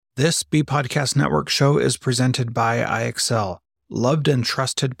This B Podcast Network show is presented by IXL. Loved and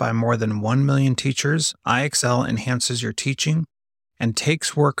trusted by more than 1 million teachers, IXL enhances your teaching and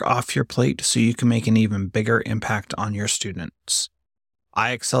takes work off your plate so you can make an even bigger impact on your students.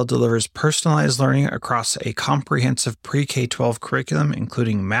 IXL delivers personalized learning across a comprehensive pre-K-12 curriculum,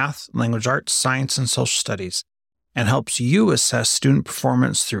 including math, language arts, science, and social studies, and helps you assess student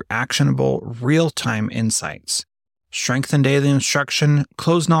performance through actionable, real-time insights. Strengthen daily instruction,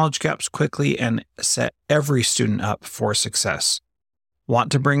 close knowledge gaps quickly, and set every student up for success.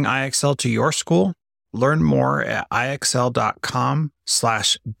 Want to bring IXL to your school? Learn more at ixl.com/BE.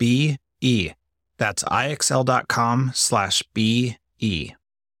 That's ixl.com/BE.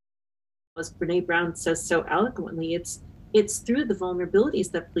 As Brene Brown says so eloquently, it's through the vulnerabilities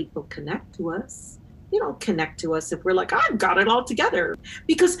that people connect to us. They don't connect to us if we're like, I've got it all together,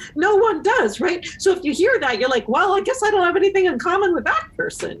 because no one does, right? So if you hear that, you're like, well, I guess I don't have anything in common with that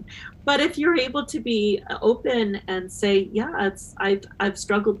person. But if you're able to be open and say, yeah, I've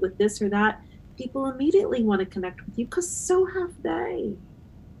struggled with this or that, people immediately want to connect with you because so have they.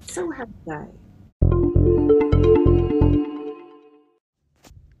 So have they.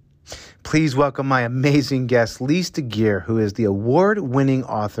 Please welcome my amazing guest, Lise Deguire, who is the award-winning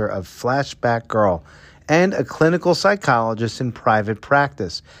author of Flashback Girl and a clinical psychologist in private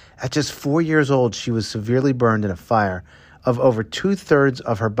practice. At just 4 years old, she was severely burned in a fire of over 2/3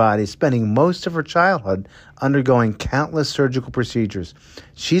 of her body, spending most of her childhood undergoing countless surgical procedures.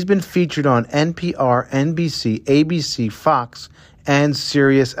 She's been featured on NPR, NBC, ABC, Fox, and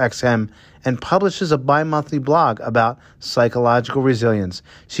Sirius XM, and publishes a bi-monthly blog about psychological resilience.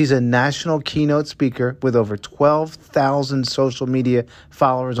 She's a national keynote speaker with over 12,000 social media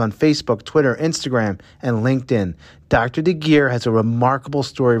followers on Facebook, Twitter, Instagram, and LinkedIn. Dr. Deguire has a remarkable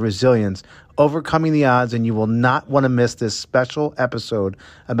story of resilience, overcoming the odds, and you will not want to miss this special episode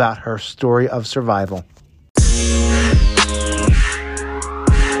about her story of survival.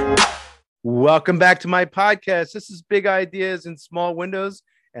 Welcome back to my podcast. This is Big Ideas in Small Windows,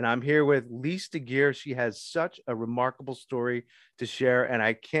 and I'm here with Lise Deguire. She has such a remarkable story to share, and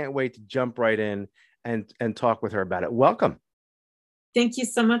I can't wait to jump right in and talk with her about it. Welcome. Thank you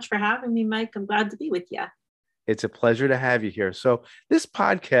so much for having me, Mike. I'm glad to be with you. It's a pleasure to have you here. So this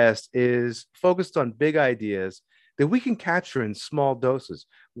podcast is focused on big ideas that we can capture in small doses,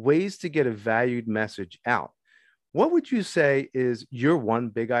 ways to get a valued message out. What would you say is your one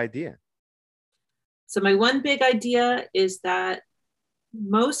big idea? So my one big idea is that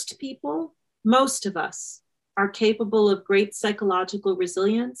most people, most of us, are capable of great psychological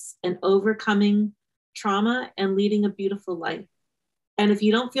resilience and overcoming trauma and leading a beautiful life. And if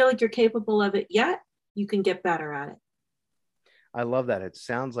you don't feel like you're capable of it yet, you can get better at it. I love that. It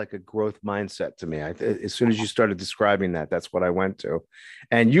sounds like a growth mindset to me. As soon as you started describing that, that's what I went to.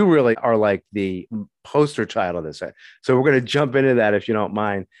 And you really are like the poster child of this. So we're going to jump into that if you don't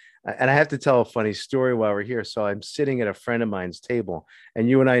mind. And I have to tell a funny story while we're here. So I'm sitting at a friend of mine's table, and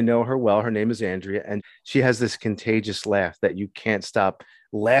you and I know her well. Her name is Andrea, and she has this contagious laugh that you can't stop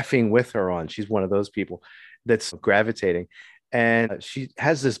laughing with her on. She's one of those people that's gravitating. And she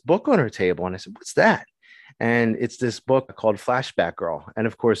has this book on her table, and I said, "What's that?" And it's this book called Flashback Girl. And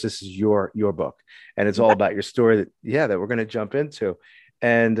of course, this is your book, and it's all about your story that we're going to jump into,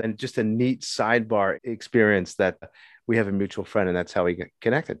 and just a neat sidebar experience that we have a mutual friend, and that's how we get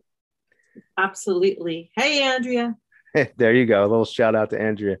connected. Absolutely. Hey, Andrea. There you go. A little shout out to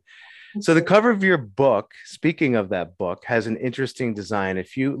Andrea. So the cover of your book, speaking of that book, has an interesting design.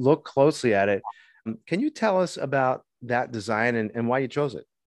 If you look closely at it, can you tell us about that design and why you chose it?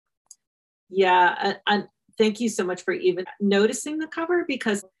 Yeah. And thank you so much for even noticing the cover,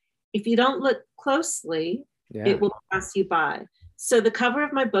 because if you don't look closely, it will pass you by. So the cover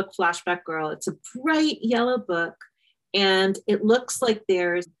of my book, Flashback Girl, it's a bright yellow book, and it looks like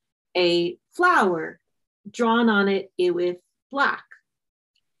there's a flower drawn on it with black.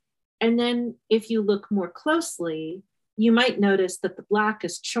 And then if you look more closely, you might notice that the black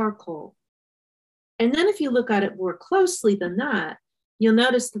is charcoal. And then if you look at it more closely than that, you'll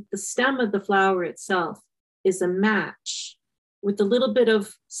notice that the stem of the flower itself is a match with a little bit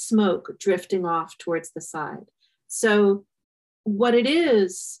of smoke drifting off towards the side. So what it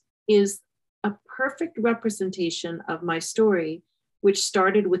is a perfect representation of my story, which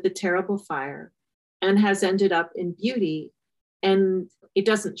started with a terrible fire and has ended up in beauty. And it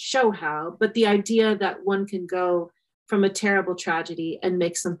doesn't show how, but the idea that one can go from a terrible tragedy and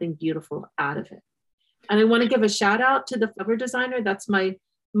make something beautiful out of it. And I want to give a shout out to the cover designer. That's my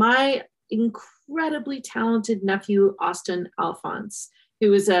incredibly talented nephew, Austin Alphonse,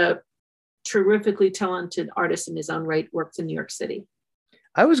 who is a terrifically talented artist in his own right, works in New York City.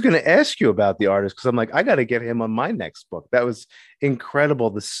 I was going to ask you about the artist because I'm like, I got to get him on my next book. That was incredible.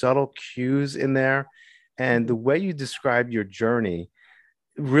 The subtle cues in there and the way you described your journey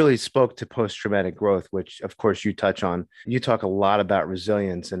really spoke to post-traumatic growth, which of course you touch on. You talk a lot about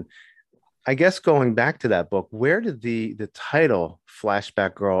resilience. And I guess going back to that book, where did the title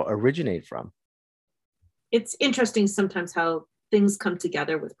Flashback Girl originate from? It's interesting sometimes how things come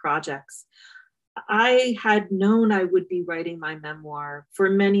together with projects. I had known I would be writing my memoir for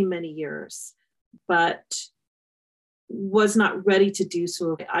many, many years, but was not ready to do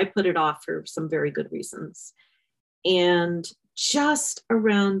so. I put it off for some very good reasons. And just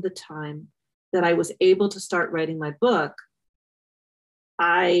around the time that I was able to start writing my book,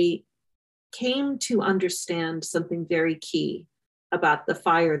 I came to understand something very key about the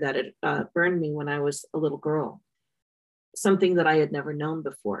fire that had burned me when I was a little girl, something that I had never known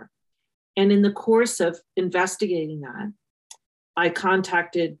before. And in the course of investigating that, I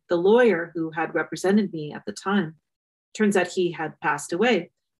contacted the lawyer who had represented me at the time. Turns out he had passed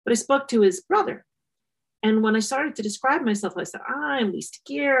away, but I spoke to his brother. And when I started to describe myself, I said, I'm Lise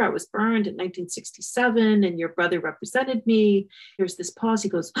Deguire. I was burned in 1967 and your brother represented me. Here's this pause. He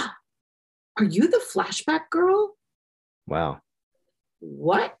goes, are you the flashback girl? Wow.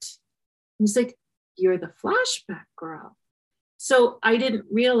 What? He's like, you're the flashback girl. So I didn't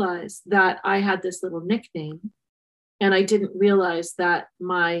realize that I had this little nickname, and I didn't realize that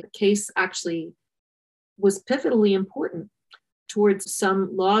my case actually was pivotally important towards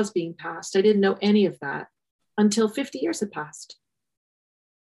some laws being passed. I didn't know any of that until 50 years had passed.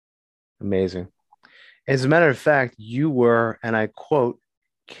 Amazing. As a matter of fact, you were, and I quote,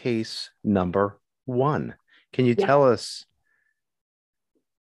 case number 1. Can you tell us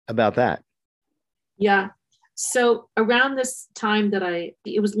about that? Yeah. So around this time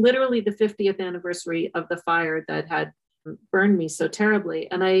it was literally the 50th anniversary of the fire that had burned me so terribly.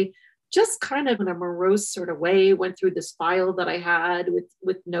 And I just kind of in a morose sort of way went through this file that I had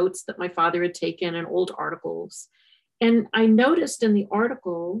with notes that my father had taken and old articles. And I noticed in the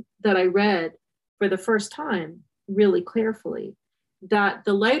article that I read for the first time really carefully that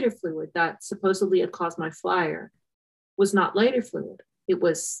the lighter fluid that supposedly had caused my fire was not lighter fluid. It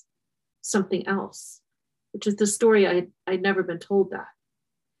was something else, which is the story I'd never been told that.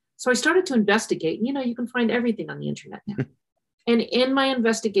 So I started to investigate. You can find everything on the internet now. And in my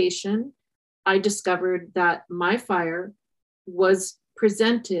investigation, I discovered that my fire was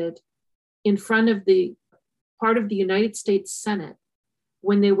presented in front of the part of the United States Senate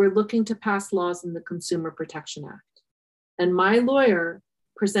when they were looking to pass laws in the Consumer Protection Act. And my lawyer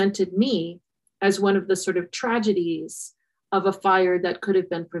presented me as one of the sort of tragedies of a fire that could have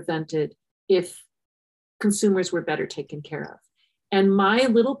been prevented if consumers were better taken care of. And my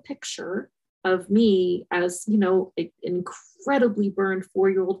little picture of me as, an incredibly burned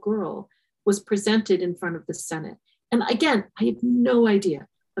 4-year-old girl was presented in front of the Senate. And again, I had no idea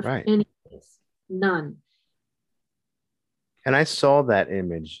of any of this, none. And I saw that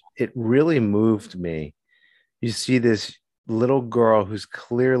image. It really moved me. You see this little girl who's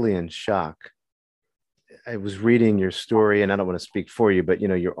clearly in shock. I was reading your story, and I don't want to speak for you, but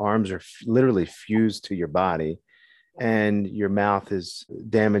your arms are literally fused to your body, and your mouth is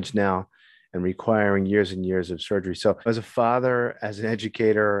damaged now and requiring years and years of surgery. So as a father, as an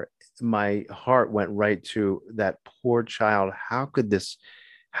educator, my heart went right to that poor child. How could this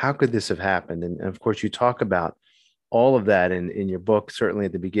have happened? And of course, you talk about all of that in your book, certainly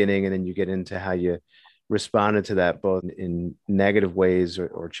at the beginning, and then you get into how you responded to that both in negative ways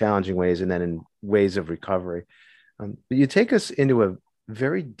or challenging ways, and then in ways of recovery. But you take us into a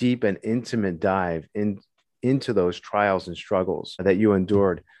very deep and intimate dive into those trials and struggles that you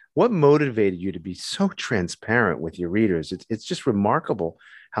endured. What motivated you to be so transparent with your readers? It's just remarkable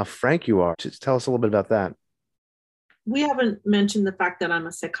how frank you are. Just tell us a little bit about that. We haven't mentioned the fact that I'm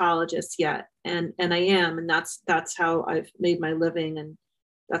a psychologist yet, and I am, and that's how I've made my living, and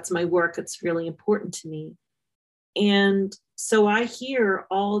that's my work. It's really important to me. And so I hear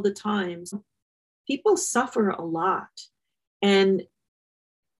all the time, people suffer a lot. And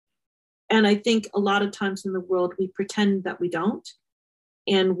I think a lot of times in the world, we pretend that we don't.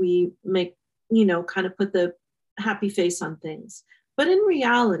 And we make, kind of put the happy face on things. But in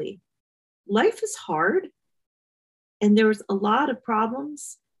reality, life is hard. And there's a lot of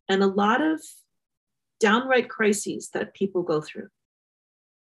problems and a lot of downright crises that people go through.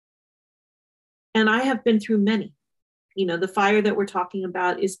 And I have been through many. The fire that we're talking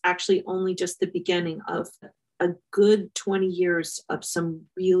about is actually only just the beginning of a good 20 years of some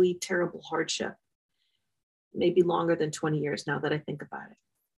really terrible hardship, maybe longer than 20 years now that I think about it.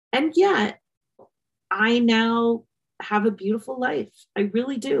 And yet, I now have a beautiful life. I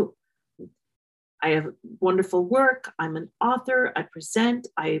really do. I have wonderful work. I'm an author. I present.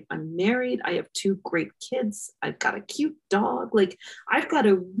 I'm married. I have 2 great kids. I've got a cute dog. Like, I've got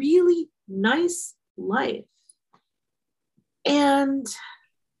a really nice life. And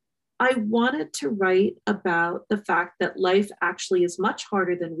I wanted to write about the fact that life actually is much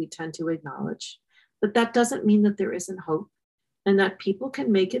harder than we tend to acknowledge. But that doesn't mean that there isn't hope, and that people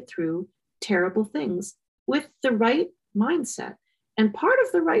can make it through terrible things with the right mindset. And part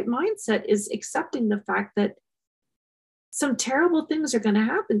of the right mindset is accepting the fact that some terrible things are going to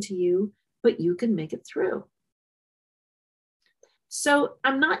happen to you, but you can make it through. So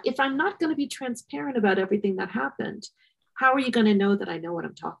if I'm not going to be transparent about everything that happened, how are you going to know that I know what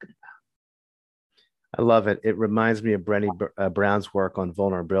I'm talking about? I love it. It reminds me of Brené Brown's work on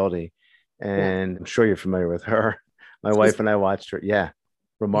vulnerability. And I'm sure you're familiar with her. My wife and I watched her. Yeah,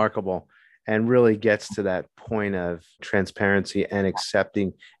 remarkable. And really gets to that point of transparency and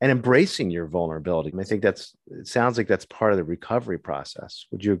accepting and embracing your vulnerability. I think it sounds like that's part of the recovery process.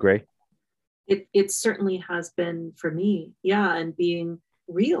 Would you agree? It certainly has been for me. Yeah. And being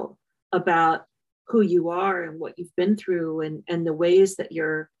real about who you are and what you've been through, and the ways that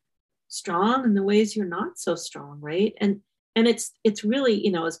you're strong and the ways you're not so strong. Right. And it's really,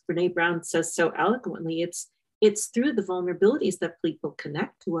 as Brené Brown says so eloquently, it's through the vulnerabilities that people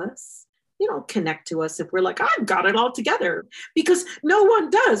connect to us. They don't connect to us if we're like, I've got it all together, because no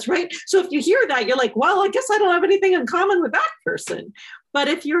one does, right? So if you hear that, you're like, well, I guess I don't have anything in common with that person. But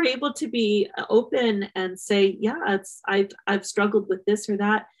if you're able to be open and say, yeah, I've struggled with this or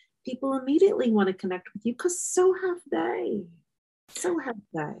that, people immediately want to connect with you, because so have they. So have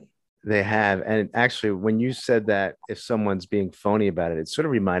they. They have. And actually, when you said that, if someone's being phony about it, it sort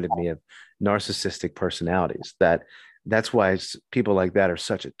of reminded me of narcissistic personalities. That's why people like that are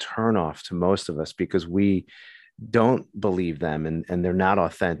such a turnoff to most of us, because we don't believe them, and they're not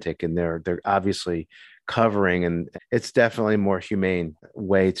authentic, and they're obviously covering. And it's definitely a more humane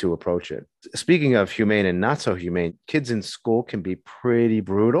way to approach it. Speaking of humane and not so humane, kids in school can be pretty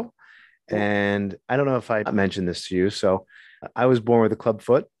brutal. And I don't know if I mentioned this to you. So I was born with a club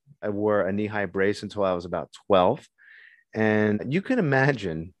foot. I wore a knee-high brace until I was about 12. And you can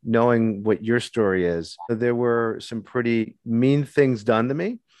imagine, knowing what your story is, there were some pretty mean things done to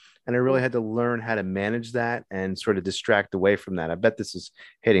me. And I really had to learn how to manage that and sort of distract away from that. I bet this is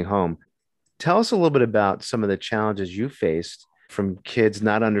hitting home. Tell us a little bit about some of the challenges you faced from kids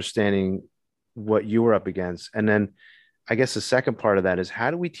not understanding what you were up against. And then I guess the second part of that is,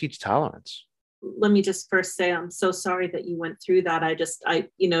 how do we teach tolerance? Let me just first say, I'm so sorry that you went through that. I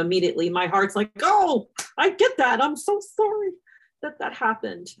immediately my heart's like, oh, I get that. I'm so sorry that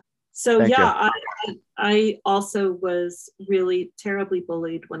happened. So Thank yeah, I also was really terribly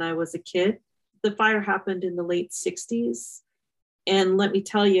bullied when I was a kid. The fire happened in the late 60s. And let me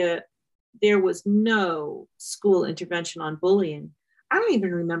tell you, there was no school intervention on bullying. I don't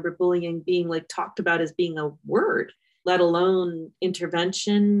even remember bullying being like talked about as being a word, let alone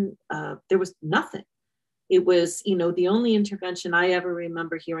intervention. There was nothing. It was, the only intervention I ever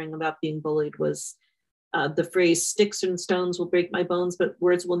remember hearing about being bullied was the phrase, sticks and stones will break my bones, but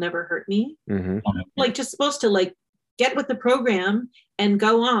words will never hurt me. Mm-hmm. Like, just supposed to like get with the program and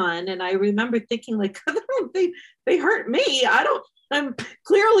go on. And I remember thinking like, they hurt me. I'm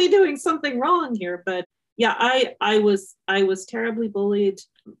clearly doing something wrong here. But yeah, I was terribly bullied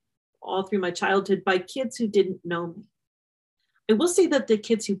all through my childhood by kids who didn't know me. I will say that the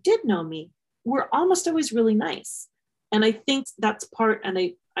kids who did know me were almost always really nice. And I think that's part, and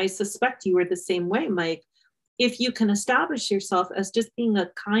I suspect you were the same way, Mike. If you can establish yourself as just being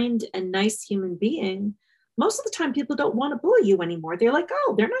a kind and nice human being, most of the time people don't want to bully you anymore. They're like,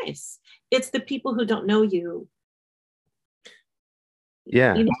 oh, they're nice. It's the people who don't know you.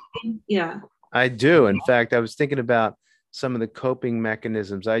 Yeah. Yeah. I do. In fact, I was thinking about some of the coping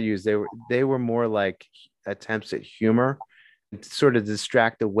mechanisms I used. They were more like attempts at humor, to sort of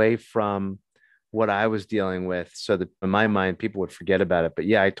distract away from what I was dealing with, so that in my mind people would forget about it. But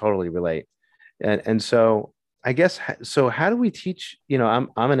yeah, I totally relate. And so I guess, so how do we teach? I'm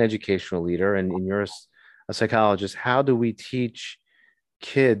an educational leader, and you're a psychologist. How do we teach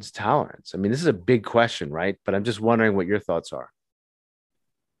kids tolerance? I mean, this is a big question, right? But I'm just wondering what your thoughts are.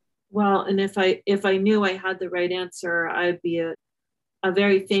 Well, and if I knew I had the right answer, I'd be a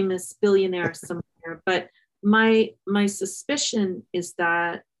very famous billionaire somewhere. But my suspicion is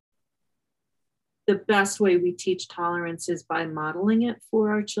that the best way we teach tolerance is by modeling it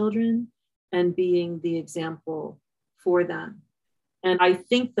for our children and being the example for them. And I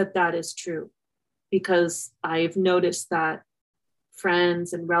think that is true, because I've noticed that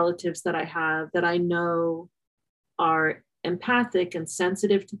friends and relatives that I have that I know are empathic and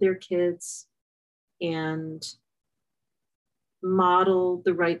sensitive to their kids and model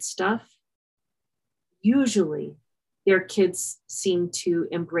the right stuff, usually their kids seem to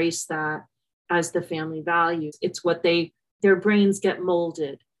embrace that as the family values. It's what their brains get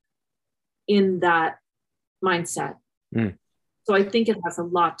molded in that mindset. Mm. So I think it has a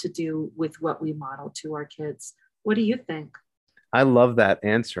lot to do with what we model to our kids. What do you think? I love that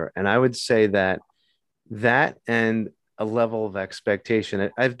answer. And I would say that and a level of expectation.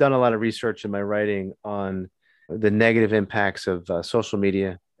 I've done a lot of research in my writing on the negative impacts of social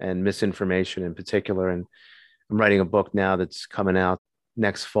media and misinformation in particular. And I'm writing a book now that's coming out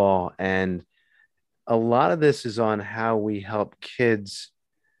next fall. And a lot of this is on how we help kids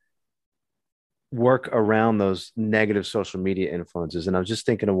work around those negative social media influences. And I was just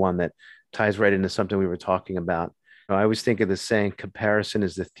thinking of one that ties right into something we were talking about. I always think of the saying, comparison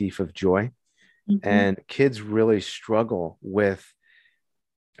is the thief of joy. Mm-hmm. And kids really struggle with,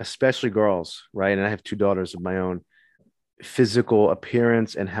 especially girls, right? And I have 2 daughters of my own, physical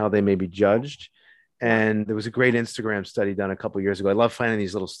appearance and how they may be judged. And there was a great Instagram study done a couple of years ago. I love finding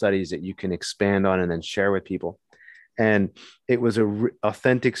these little studies that you can expand on and then share with people. And it was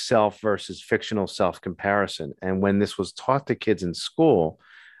authentic self versus fictional self comparison. And when this was taught to kids in school,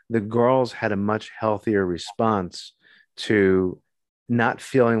 the girls had a much healthier response to not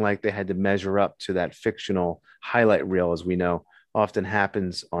feeling like they had to measure up to that fictional highlight reel, as we know often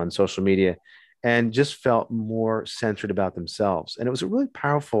happens on social media, and just felt more centered about themselves. And it was a really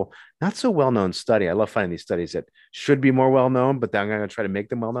powerful, not so well-known study. I love finding these studies that should be more well-known, but I'm going to try to make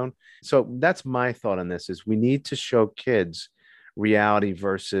them well-known. So that's my thought on this, is we need to show kids reality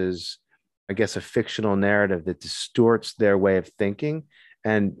versus, I guess, a fictional narrative that distorts their way of thinking.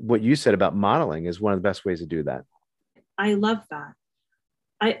 And what you said about modeling is one of the best ways to do that. I love that.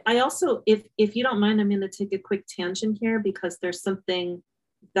 I also, if you don't mind, I'm going to take a quick tangent here, because there's something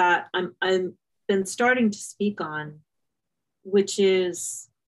that I'm been starting to speak on, which is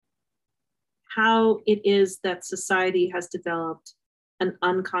how it is that society has developed an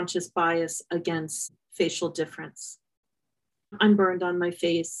unconscious bias against facial difference. I'm burned on my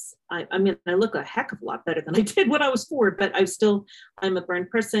face. I mean, I look a heck of a lot better than I did when I was 4, but I'm a burned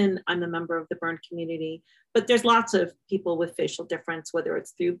person. I'm a member of the burned community. But there's lots of people with facial difference, whether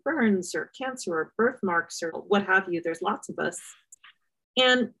it's through burns or cancer or birthmarks or what have you. There's lots of us.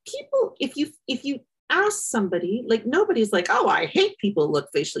 And people, if you ask somebody, like, nobody's like, oh, I hate people who look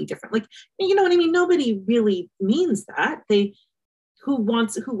facially different. Like, you know what I mean? Nobody really means that. Who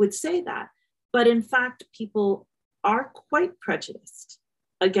would say that? But in fact, people are quite prejudiced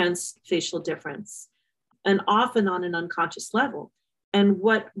against facial difference, and often on an unconscious level. And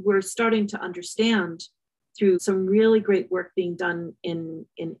what we're starting to understand through some really great work being done in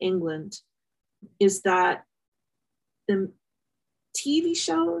England is that the TV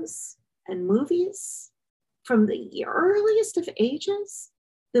shows and movies from the earliest of ages,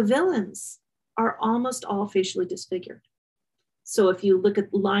 the villains are almost all facially disfigured. So if you look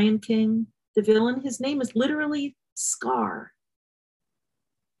at Lion King, the villain, his name is literally Scar.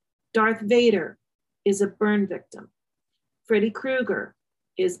 Darth Vader is a burn victim. Freddy Krueger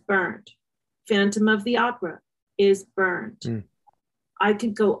is burned. Phantom of the Opera is burned. Mm. I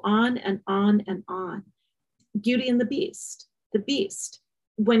could go on and on and on. Beauty and the Beast,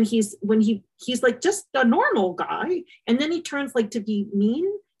 when he's like just a normal guy, and then he turns like to be mean,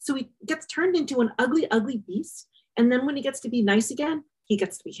 so he gets turned into an ugly beast, and then when he gets to be nice again, he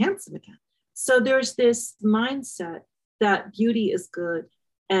gets to be handsome again. So there's this mindset that beauty is good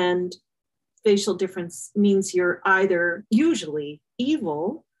and facial difference means you're either usually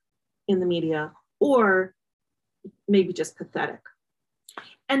evil in the media or maybe just pathetic.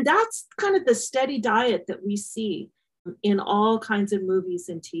 And that's kind of the steady diet that we see in all kinds of movies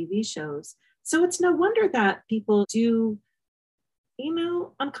and TV shows. So it's no wonder that people do,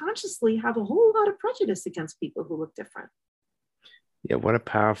 unconsciously have a whole lot of prejudice against people who look different. Yeah, what a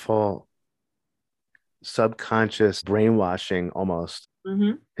powerful subconscious brainwashing almost.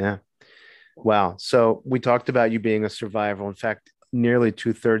 Mm-hmm. Yeah. Wow. So we talked about you being a survivor. In fact, nearly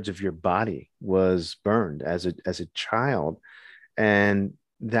 2/3 of your body was burned as a child. And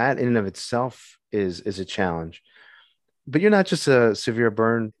that in and of itself is a challenge. But you're not just a severe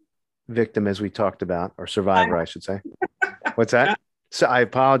burn victim, as we talked about, or survivor, I should say. What's that? So I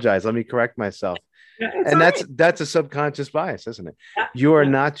apologize. Let me correct myself. And that's a subconscious bias, isn't it? Yeah. You are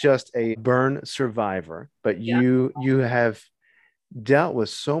not just a burn survivor, but you have dealt with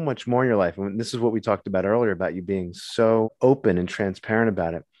so much more in your life. And this is what we talked about earlier, about you being so open and transparent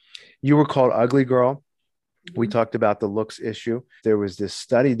about it. You were called ugly girl We talked about the looks issue. There was this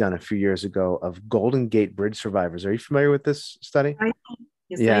study done a few years ago of Golden Gate Bridge survivors. Are you familiar with this study?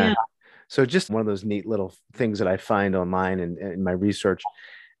 Yes, Yeah. I am. So just one of those neat little things that I find online and in my research.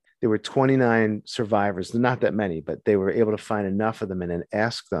 There were 29 survivors, not that many, but they were able to find enough of them and then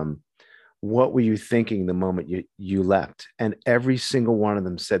ask them, what were you thinking the moment you leapt? And every single one of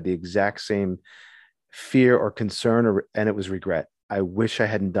them said the exact same fear or concern, and it was regret. I wish I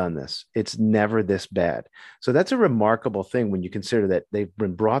hadn't done this. It's never this bad. So that's a remarkable thing when you consider that they've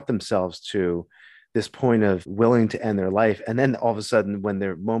been brought themselves to this point of willing to end their life. And then all of a sudden, when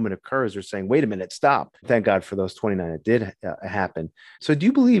their moment occurs, they're saying, wait a minute, stop. Thank God for those 29 it did happen. So do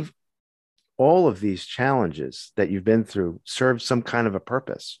you believe all of these challenges that you've been through serve some kind of a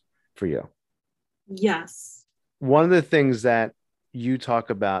purpose for you? Yes. One of the things that you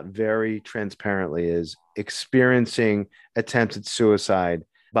talk about very transparently is experiencing attempted suicide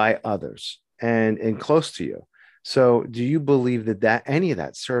by others and close to you. So do you believe that any of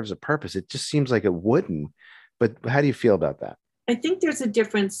that serves a purpose? It just seems like it wouldn't, but how do you feel about that? I think there's a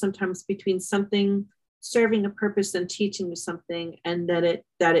difference sometimes between something serving a purpose and teaching you something, and that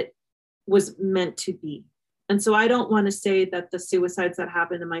it was meant to be. And so I don't want to say that the suicides that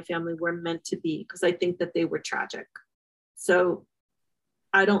happened in my family were meant to be, because I think that they were tragic. So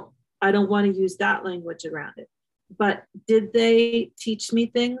I don't want to use that language around it. But did they teach me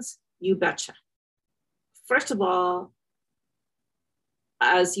things? You betcha. First of all,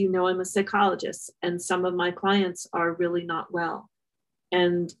 as you know, I'm a psychologist, and some of my clients are really not well.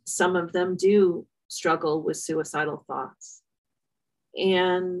 And some of them do struggle with suicidal thoughts.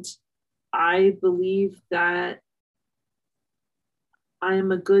 And I believe that I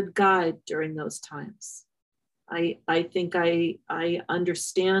am a good guide during those times. I think I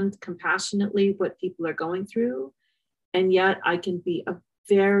understand compassionately what people are going through, and yet I can be a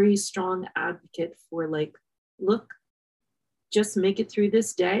very strong advocate for, like, look, just make it through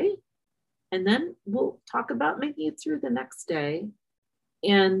this day, and then we'll talk about making it through the next day.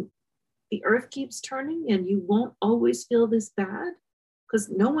 And the earth keeps turning, and you won't always feel this bad, because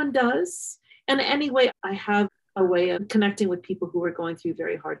no one does. And anyway, I have a way of connecting with people who are going through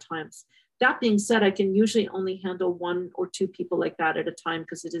very hard times. That being said, I can usually only handle 1 or 2 people like that at a time,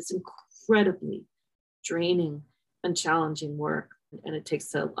 because it is incredibly draining and challenging work. And it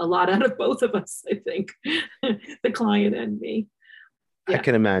takes a lot out of both of us, I think, the client and me. Yeah. I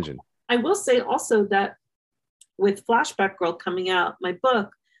can imagine. I will say also that with Flashback Girl coming out, my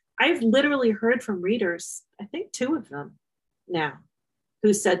book, I've literally heard from readers, I think 2 of them now,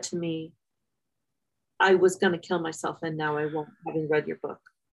 who said to me, I was going to kill myself and now I won't, having read your book.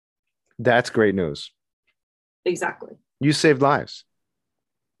 That's great news. Exactly. You saved lives.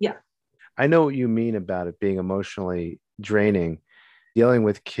 Yeah. I know what you mean about it being emotionally draining, dealing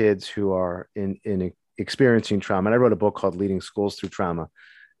with kids who are in experiencing trauma. And I wrote a book called Leading Schools Through Trauma.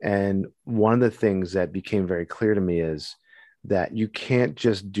 And one of the things that became very clear to me is that you can't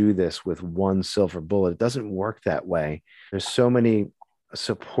just do this with one silver bullet. It doesn't work that way. There's so many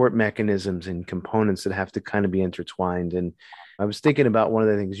support mechanisms and components that have to kind of be intertwined. And I was thinking about one of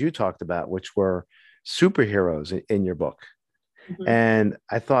the things you talked about, which were superheroes in your book. Mm-hmm. And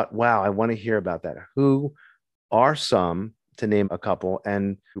I thought, wow, I want to hear about that. Who are some, to name a couple,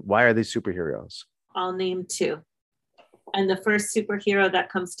 and why are these superheroes? I'll name 2. And the first superhero that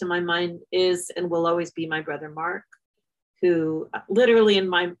comes to my mind is and will always be my brother Mark, who literally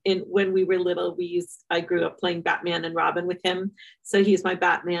when we were little, I grew up playing Batman and Robin with him. So he's my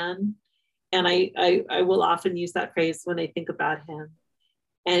Batman. And I will often use that phrase when I think about him.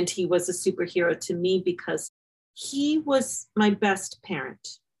 And he was a superhero to me because he was my best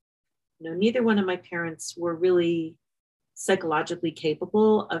parent. Neither one of my parents were really psychologically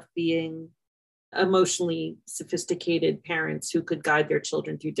capable of being emotionally sophisticated parents who could guide their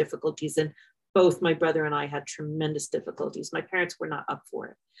children through difficulties. And both my brother and I had tremendous difficulties. My parents were not up for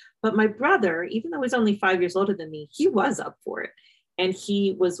it. But my brother, even though he's only 5 years older than me, he was up for it. And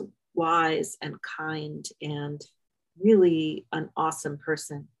he was wise and kind and really an awesome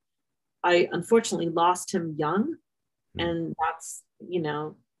person. I unfortunately lost him young. And that's,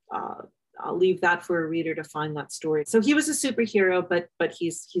 I'll leave that for a reader to find that story. So he was a superhero, but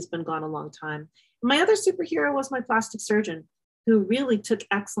he's been gone a long time. My other superhero was my plastic surgeon, who really took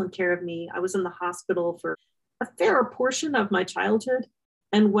excellent care of me. I was in the hospital for a fair portion of my childhood.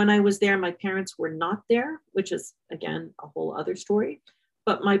 And when I was there, my parents were not there, which is, again, a whole other story.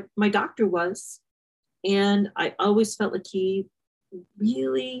 But my doctor was. And I always felt like he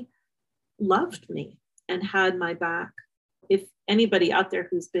really loved me and had my back. If anybody out there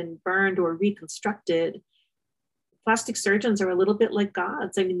who's been burned or reconstructed, plastic surgeons are a little bit like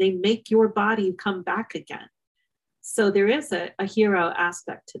gods. I mean, they make your body come back again. So there is a hero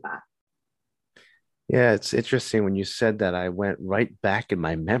aspect to that. Yeah, it's interesting when you said that. I went right back in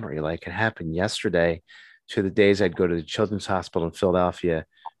my memory, like it happened yesterday, to the days I'd go to the Children's Hospital in Philadelphia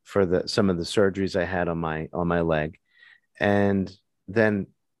for some of the surgeries I had on my leg. And then,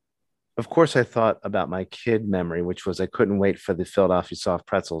 of course, I thought about my kid memory, which was I couldn't wait for the Philadelphia soft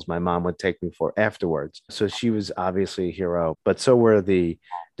pretzels my mom would take me for afterwards. So she was obviously a hero, but so were the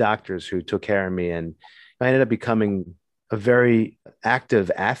doctors who took care of me. And I ended up becoming a very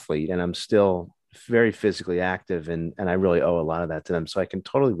active athlete, and I'm still very physically active. And I really owe a lot of that to them. So I can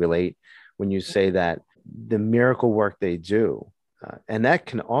totally relate when you say that the miracle work they do. And that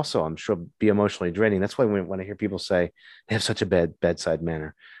can also, I'm sure, be emotionally draining. That's why when I hear people say they have such a bad bedside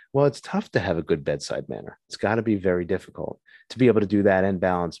manner, well, it's tough to have a good bedside manner. It's got to be very difficult to be able to do that and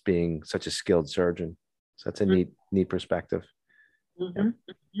balance being such a skilled surgeon. So that's a neat perspective. Mm-hmm. Yep.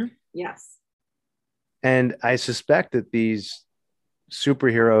 Mm-hmm. Yes. And I suspect that these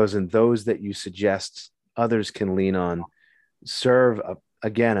superheroes and those that you suggest others can lean on serve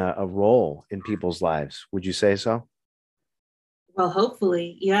a role in people's lives. Would you say so? Well,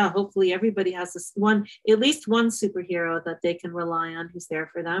 hopefully, yeah. Hopefully everybody has at least one superhero that they can rely on who's there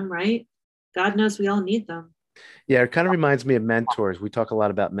for them, right? God knows we all need them. Yeah, it kind of reminds me of mentors. We talk a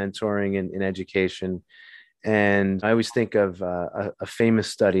lot about mentoring in education. And I always think of a famous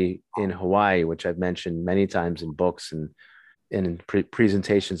study in Hawaii, which I've mentioned many times in books and in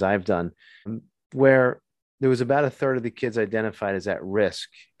presentations I've done, where there was about a third of the kids identified as at risk.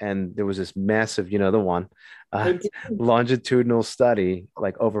 And there was this massive, the one, longitudinal study,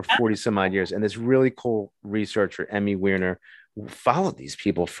 like over 40 some odd years. And this really cool researcher, Emmy Weirner, followed these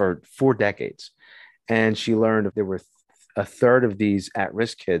people for 4 decades. And she learned there were a third of these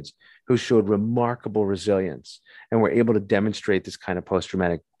at-risk kids who showed remarkable resilience and were able to demonstrate this kind of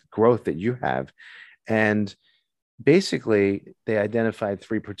post-traumatic growth that you have. And basically, they identified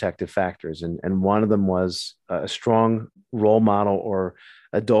 3 protective factors. And one of them was a strong role model or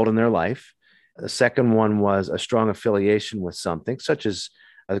adult in their life. The second one was a strong affiliation with something, such as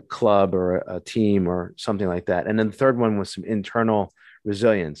a club or a team or something like that. And then the third one was some internal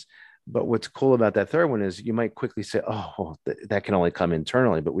resilience. But what's cool about that third one is you might quickly say, oh, that can only come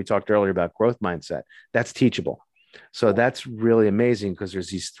internally. But we talked earlier about growth mindset. That's teachable. So that's really amazing because there's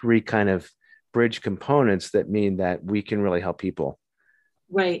these 3 kind of bridge components that mean that we can really help people.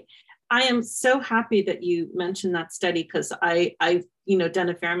 Right. I am so happy that you mentioned that study because I've done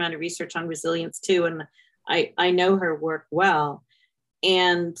a fair amount of research on resilience too. And I know her work well.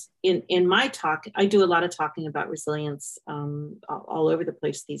 And in my talk, I do a lot of talking about resilience all over the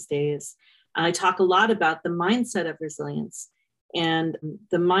place these days. I talk a lot about the mindset of resilience, and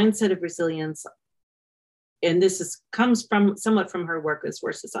the mindset of resilience. And this comes from somewhat from her work as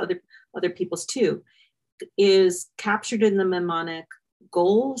versus other people's too, is captured in the mnemonic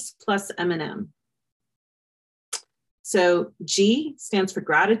goals plus M&M. So G stands for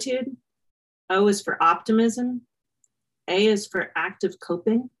gratitude, O is for optimism, A is for active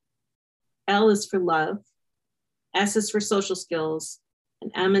coping, L is for love, S is for social skills,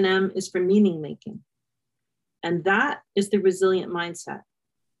 and M&M is for meaning making. And that is the resilient mindset.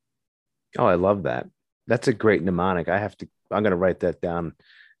 Oh, I love that. That's a great mnemonic. I'm going to write that down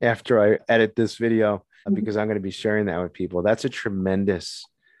after I edit this video because I'm going to be sharing that with people. That's a tremendous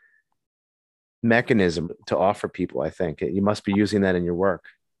mechanism to offer people. I think you must be using that in your work.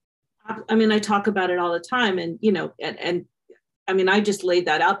 I mean, I talk about it all the time, and I mean, I just laid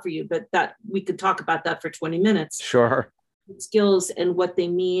that out for you, but that we could talk about that for 20 minutes. Sure. Skills and what they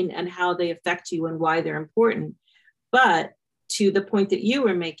mean and how they affect you and why they're important. But to the point that you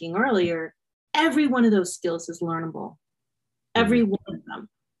were making earlier, every one of those skills is learnable. Every one of them.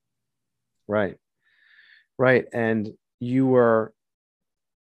 Right. Right. And you were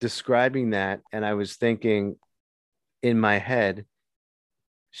describing that, and I was thinking in my head,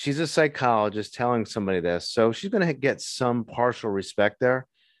 she's a psychologist telling somebody this, so she's going to get some partial respect there.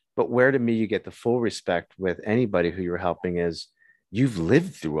 But where to me you get the full respect with anybody who you're helping is you've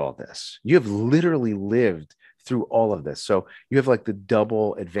lived through all this. You have literally lived through all of this. So you have like the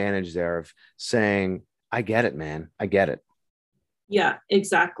double advantage there of saying, I get it, man. I get it. Yeah,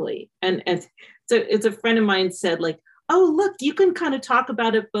 exactly. And so it's a friend of mine said, like, oh, look, you can kind of talk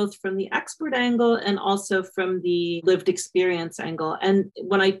about it both from the expert angle and also from the lived experience angle. And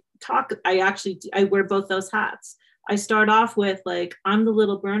when I talk, I wear both those hats. I start off with like, I'm the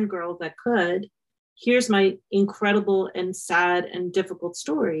little burn girl that could. Here's my incredible and sad and difficult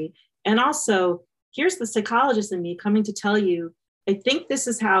story. And also, here's the psychologist in me coming to tell you I think this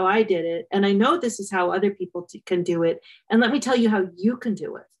is how I did it. And I know this is how other people can do it. And let me tell you how you can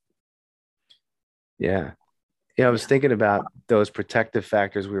do it. Yeah. Yeah. I was thinking about those protective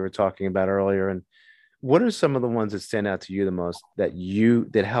factors we were talking about earlier. And what are some of the ones that stand out to you the most that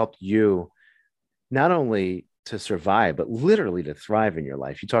helped you not only to survive, but literally to thrive in your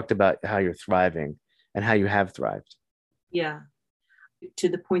life? You talked about how you're thriving and how you have thrived. Yeah. To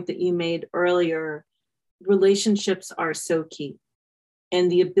the point that you made earlier, relationships are so key. And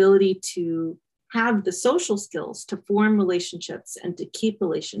the ability to have the social skills to form relationships and to keep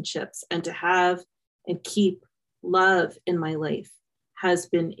relationships and to have and keep love in my life has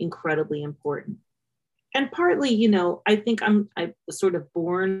been incredibly important. And partly, I think I was sort of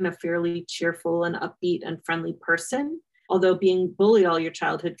born a fairly cheerful and upbeat and friendly person, although being bullied all your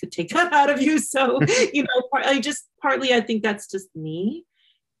childhood could take that out of you. So, partly I think that's just me.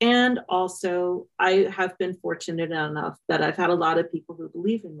 And also, I have been fortunate enough that I've had a lot of people who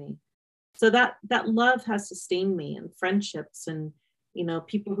believe in me. So that love has sustained me, and friendships, and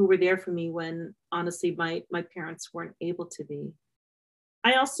people who were there for me when honestly my parents weren't able to be.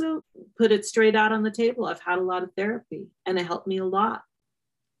 I also put it straight out on the table. I've had a lot of therapy, and it helped me a lot.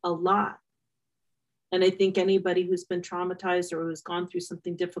 And I think anybody who's been traumatized or who's gone through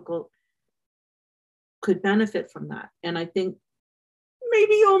something difficult could benefit from that. And I think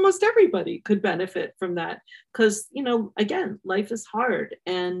maybe almost everybody could benefit from that because, again, life is hard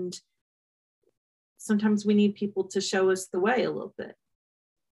and sometimes we need people to show us the way a little bit.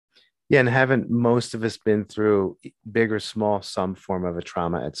 Yeah. And haven't most of us been through big or small, some form of a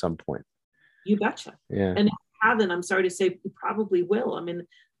trauma at some point? You betcha. Yeah. And if you haven't, I'm sorry to say, you probably will. I mean,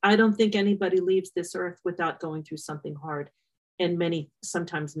 I don't think anybody leaves this earth without going through something hard and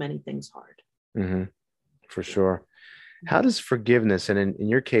sometimes many things hard. Mm-hmm. For sure. How does forgiveness, and in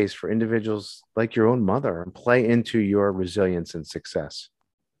your case, for individuals like your own mother, play into your resilience and success?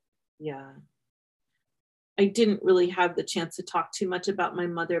 Yeah. I didn't really have the chance to talk too much about my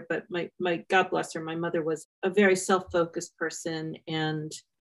mother, but my God bless her, my mother was a very self-focused person and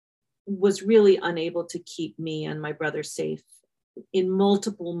was really unable to keep me and my brother safe in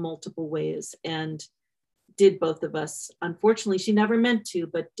multiple ways, and did both of us. Unfortunately, she never meant to,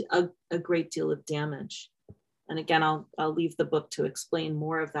 but a great deal of damage. And again, I'll leave the book to explain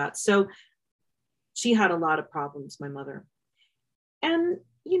more of that. So she had a lot of problems, my mother. And,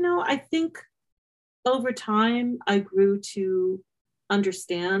 I think over time, I grew to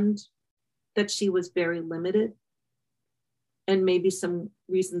understand that she was very limited, and maybe some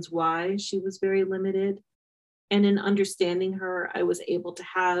reasons why she was very limited. And in understanding her, I was able to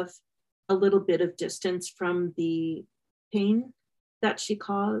have a little bit of distance from the pain that she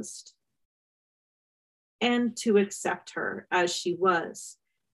caused, and to accept her as she was.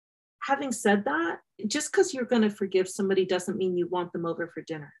 Having said that, just because you're going to forgive somebody doesn't mean you want them over for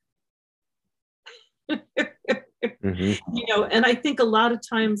dinner. Mm-hmm. And I think a lot of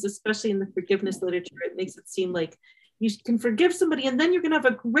times, especially in the forgiveness literature, it makes it seem like you can forgive somebody and then you're going to have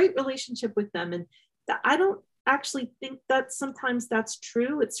a great relationship with them. And I don't actually think that sometimes that's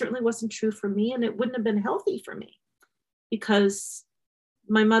true. It certainly wasn't true for me, and it wouldn't have been healthy for me because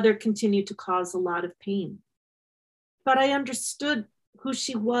my mother continued to cause a lot of pain. But I understood who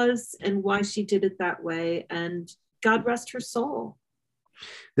she was and why she did it that way. And God rest her soul.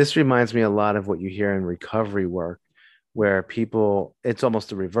 This reminds me a lot of what you hear in recovery work, where people, it's almost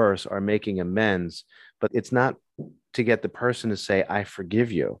the reverse, are making amends, but it's not to get the person to say, I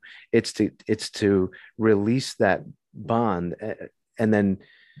forgive you. It's to release that bond and then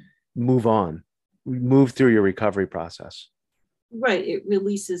move on, move through your recovery process. Right. It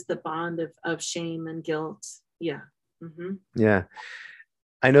releases the bond of shame and guilt. Yeah. Mm-hmm. Yeah.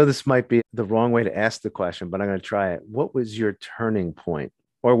 I know this might be the wrong way to ask the question, but I'm going to try it. What was your turning point?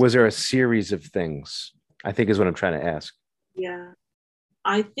 Or was there a series of things? I think is what I'm trying to ask. Yeah.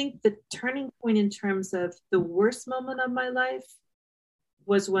 I think the turning point in terms of the worst moment of my life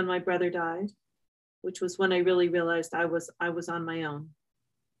was when my brother died, which was when I really realized I was on my own.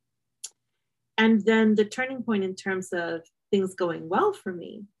 And then the turning point in terms of things going well for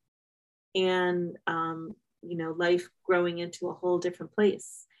me and, life growing into a whole different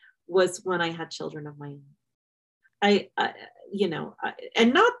place was when I had children of my own.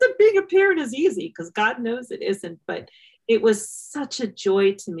 And not that being a parent is easy, because God knows it isn't, but it was such a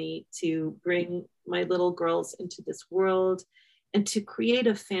joy to me to bring my little girls into this world and to create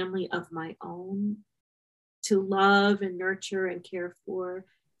a family of my own, to love and nurture and care for.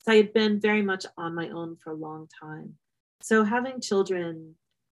 So I had been very much on my own for a long time. So having children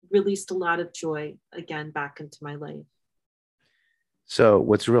released a lot of joy again back into my life. So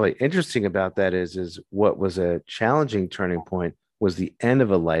what's really interesting about that is what was a challenging turning point was the end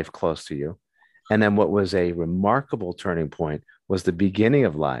of a life close to you. And then what was a remarkable turning point was the beginning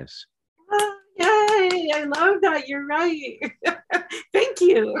of Lives. Oh, yay! I love that. You're right. Thank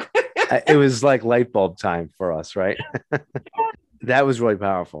you. It was like light bulb time for us, right? That was really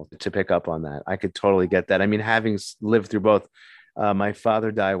powerful to pick up on that. I could totally get that. I mean, having lived through both, my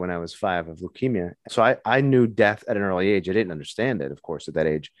father died when I was 5 of leukemia. So I knew death at an early age. I didn't understand it, of course, at that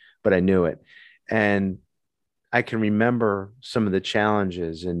age, but I knew it. And I can remember some of the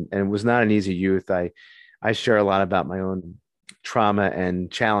challenges, and it was not an easy youth. I share a lot about my own trauma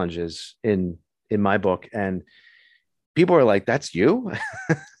and challenges in my book. And people are like, that's you?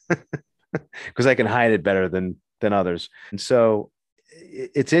 Because I can hide it better than others. And so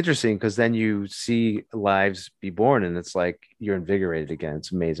it's interesting because then you see lives be born and it's like you're invigorated again.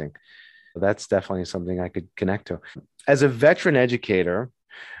 It's amazing. That's definitely something I could connect to. As a veteran educator,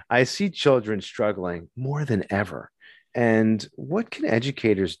 I see children struggling more than ever. And what can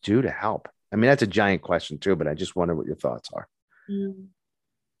educators do to help? I mean, that's a giant question too, but I just wonder what your thoughts are. You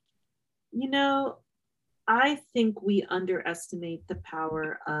know, I think we underestimate the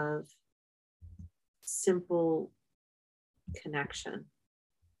power of simple connection.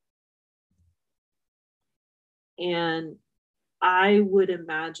 And I would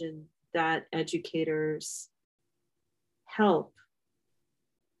imagine that educators help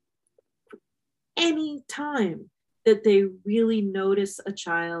any time that they really notice a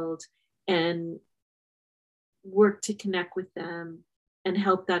child and work to connect with them and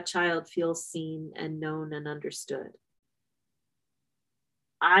help that child feel seen and known and understood.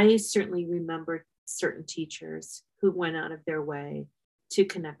 I certainly remember certain teachers who went out of their way to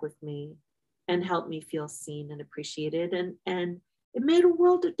connect with me and help me feel seen and appreciated. And it made a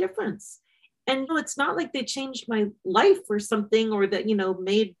world of difference. And it's not like they changed my life or something, or that,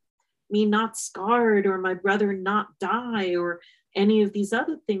 made me not scarred or my brother not die or any of these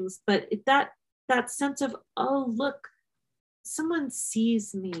other things. But that sense of, oh, look, someone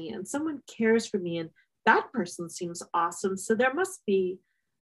sees me and someone cares for me and that person seems awesome. So there must be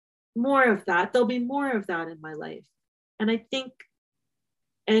more of that. There'll be more of that in my life. And I think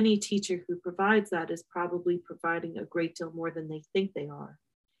any teacher who provides that is probably providing a great deal more than they think they are.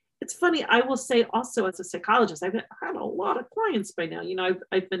 It's funny, I will say also as a psychologist, I've had a lot of clients by now.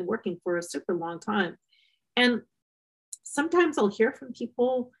 I've been working for a super long time. And sometimes I'll hear from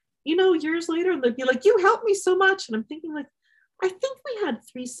people, years later, and they'll be like, you helped me so much. And I'm thinking like, I think we had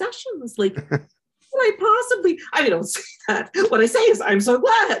 3 sessions. Like, I don't say that. What I say is, I'm so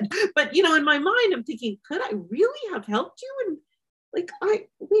glad. But, in my mind, I'm thinking, could I really have helped you? And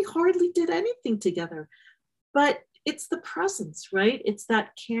we hardly did anything together. But it's the presence, right? It's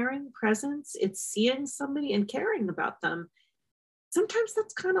that caring presence. It's seeing somebody and caring about them. Sometimes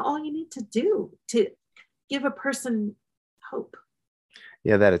that's kind of all you need to do to give a person hope.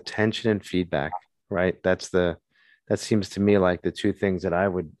 Yeah, that attention and feedback, right? That seems to me like the 2 things that I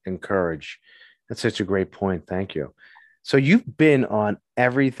would encourage. That's such a great point. Thank you. So you've been on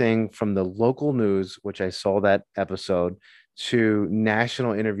everything from the local news, which I saw that episode, to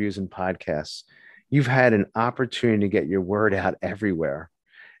national interviews and podcasts. You've had an opportunity to get your word out everywhere.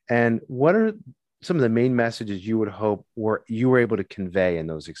 And what are some of the main messages you would hope you were able to convey in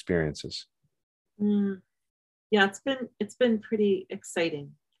those experiences? Yeah, it's been pretty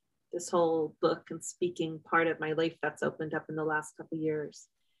exciting. This whole book and speaking part of my life that's opened up in the last couple of years.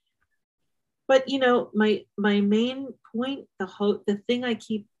 But my main point, the thing I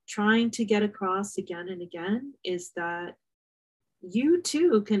keep trying to get across again and again is that you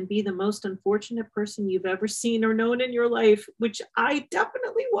too can be the most unfortunate person you've ever seen or known in your life, which I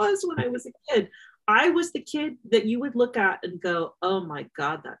definitely was when I was a kid. I was the kid that you would look at and go, oh my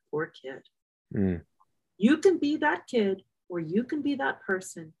God, that poor kid. You can be that kid or you can be that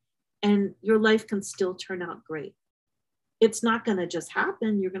person and your life can still turn out great. It's not going to just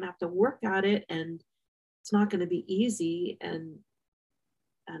happen. You're going to have to work at it, and it's not going to be easy and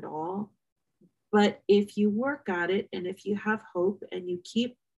all. But if you work at it and if you have hope and you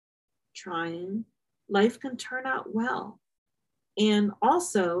keep trying, life can turn out well. And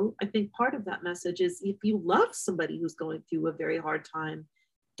also, I think part of that message is if you love somebody who's going through a very hard time,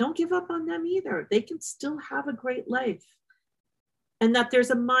 don't give up on them either. They can still have a great life. And that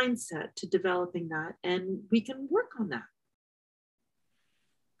there's a mindset to developing that, and we can work on that.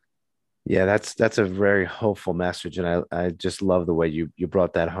 Yeah, that's a very hopeful message. And I just love the way you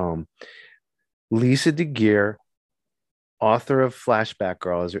brought that home. Lise Deguire, author of Flashback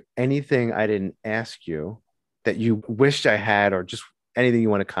Girl, is there anything I didn't ask you that you wished I had, or just anything you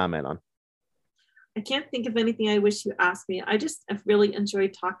want to comment on? I can't think of anything I wish you asked me. I've really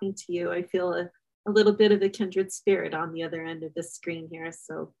enjoyed talking to you. I feel a little bit of a kindred spirit on the other end of the screen here.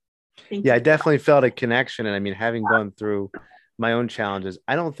 So thank you. you. I definitely felt a connection. And I mean, having gone through my own challenges,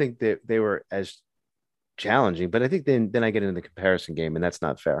 I don't think that they were as challenging, but I think then I get into the comparison game, and that's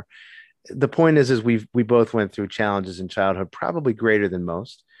not fair. The point is we both went through challenges in childhood, probably greater than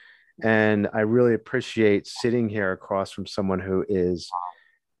most. And I really appreciate sitting here across from someone who is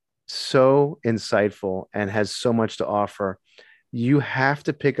so insightful and has so much to offer. You have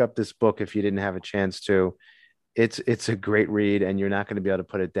to pick up this book if you didn't have a chance to. It's a great read, and you're not going to be able to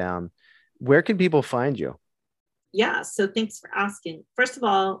put it down. Where can people find you? Yeah, so thanks for asking. First of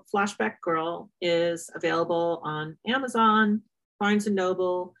all, Flashback Girl is available on Amazon, Barnes &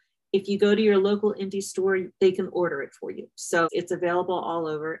 Noble. If you go to your local indie store, they can order it for you. So it's available all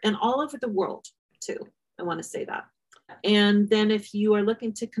over and all over the world too. I want to say that. And then if you are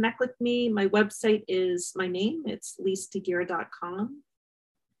looking to connect with me, my website is my name. It's lisedeguire.com.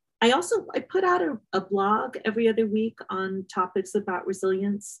 I put out a blog every other week on topics about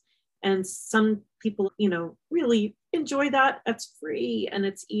resilience. And some people, really enjoy that. That's free and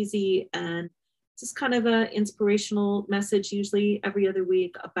it's easy. And it's just kind of an inspirational message, usually every other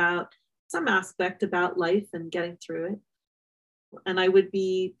week, about some aspect about life and getting through it. And I would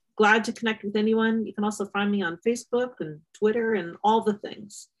be glad to connect with anyone. You can also find me on Facebook and Twitter and all the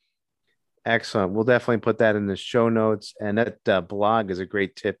things. Excellent. We'll definitely put that in the show notes. And that blog is a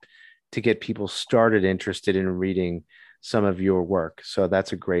great tip to get people started interested in reading some of your work. So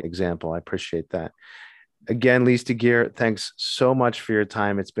that's a great example. I appreciate that. Again, Lise Deguire, thanks so much for your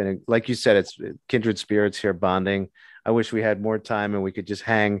time. It's been, like you said, it's kindred spirits here bonding. I wish we had more time and we could just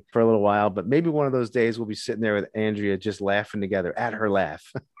hang for a little while, but maybe one of those days we'll be sitting there with Andrea just laughing together at her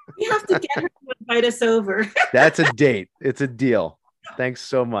laugh. We have to get her to invite us over. That's a date. It's a deal. Thanks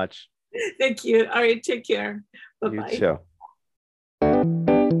so much. Thank you. All right. Take care. Bye-bye. You too.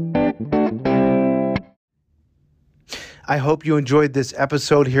 I hope you enjoyed this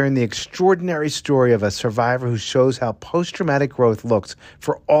episode, hearing the extraordinary story of a survivor who shows how post-traumatic growth looks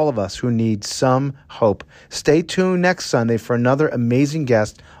for all of us who need some hope. Stay tuned next Sunday for another amazing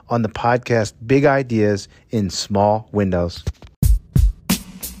guest on the podcast, Big Ideas in Small Windows.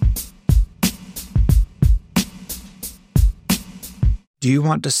 Do you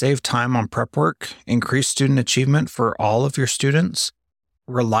want to save time on prep work, increase student achievement for all of your students,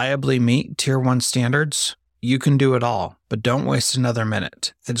 reliably meet Tier 1 standards? You can do it all, but don't waste another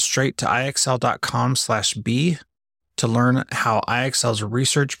minute. Head straight to ixl.com/b to learn how IXL's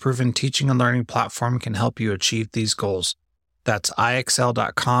research-proven teaching and learning platform can help you achieve these goals. That's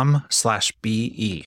ixl.com/be.